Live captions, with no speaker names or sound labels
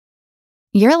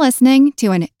You're listening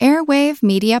to an Airwave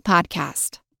Media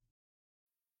Podcast.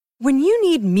 When you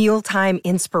need mealtime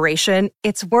inspiration,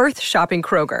 it's worth shopping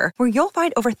Kroger, where you'll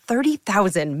find over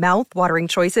 30,000 mouth-watering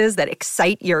choices that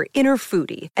excite your inner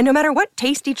foodie. And no matter what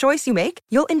tasty choice you make,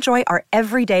 you'll enjoy our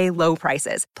everyday low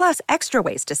prices, plus extra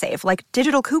ways to save, like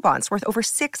digital coupons worth over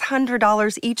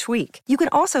 $600 each week. You can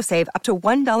also save up to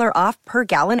 $1 off per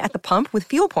gallon at the pump with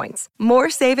fuel points.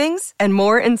 More savings and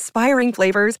more inspiring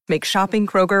flavors make shopping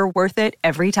Kroger worth it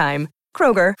every time.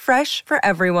 Kroger, fresh for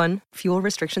everyone. Fuel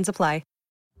restrictions apply.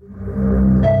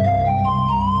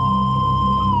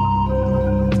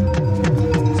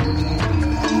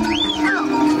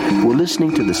 We're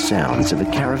listening to the sounds of a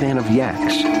caravan of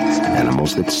yaks,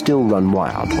 animals that still run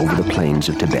wild over the plains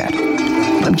of Tibet.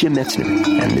 I'm Jim Metzner,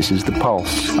 and this is the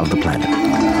Pulse of the Planet.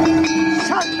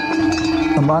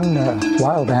 Among the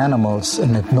wild animals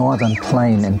in the northern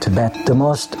plain in Tibet, the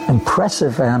most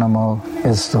impressive animal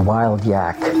is the wild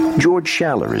yak. George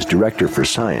Schaller is Director for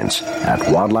Science at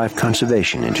Wildlife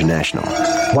Conservation International.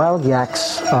 Wild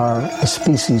yaks are a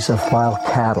species of wild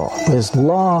cattle with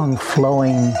long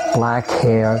flowing black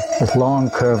hair with long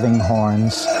curving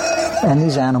horns. And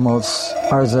these animals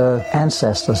are the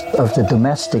ancestors of the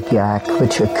domestic yak,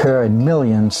 which occur in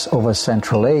millions over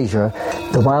Central Asia.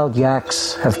 The wild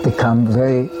yaks have become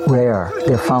very rare.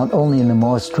 They're found only in the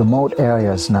most remote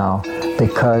areas now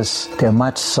because they're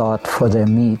much sought for their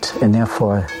meat, and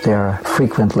therefore they're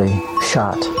frequently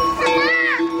shot.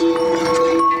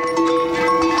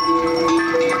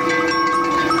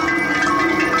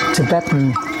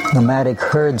 Tibetan nomadic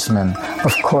herdsmen,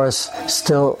 of course,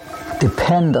 still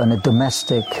depend on a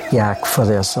domestic yak for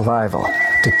their survival,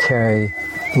 to carry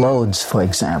loads, for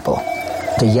example.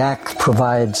 The yak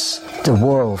provides the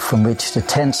wool from which the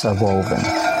tents are woven.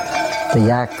 The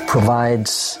yak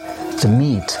provides the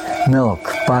meat,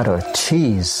 milk, butter,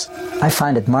 cheese. I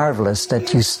find it marvelous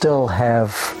that you still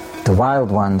have the wild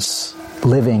ones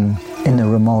living in the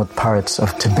remote parts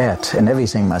of Tibet, and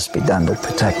everything must be done to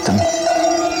protect them.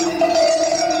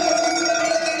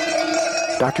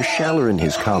 Dr. Schaller and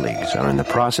his colleagues are in the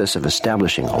process of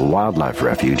establishing a wildlife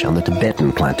refuge on the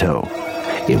Tibetan Plateau.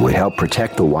 It would help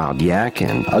protect the wild yak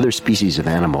and other species of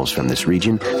animals from this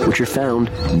region, which are found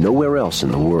nowhere else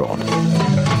in the world.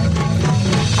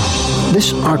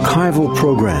 This archival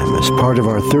program is part of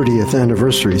our 30th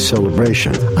anniversary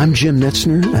celebration. I'm Jim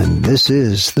Metzner, and this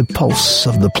is the Pulse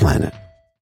of the Planet.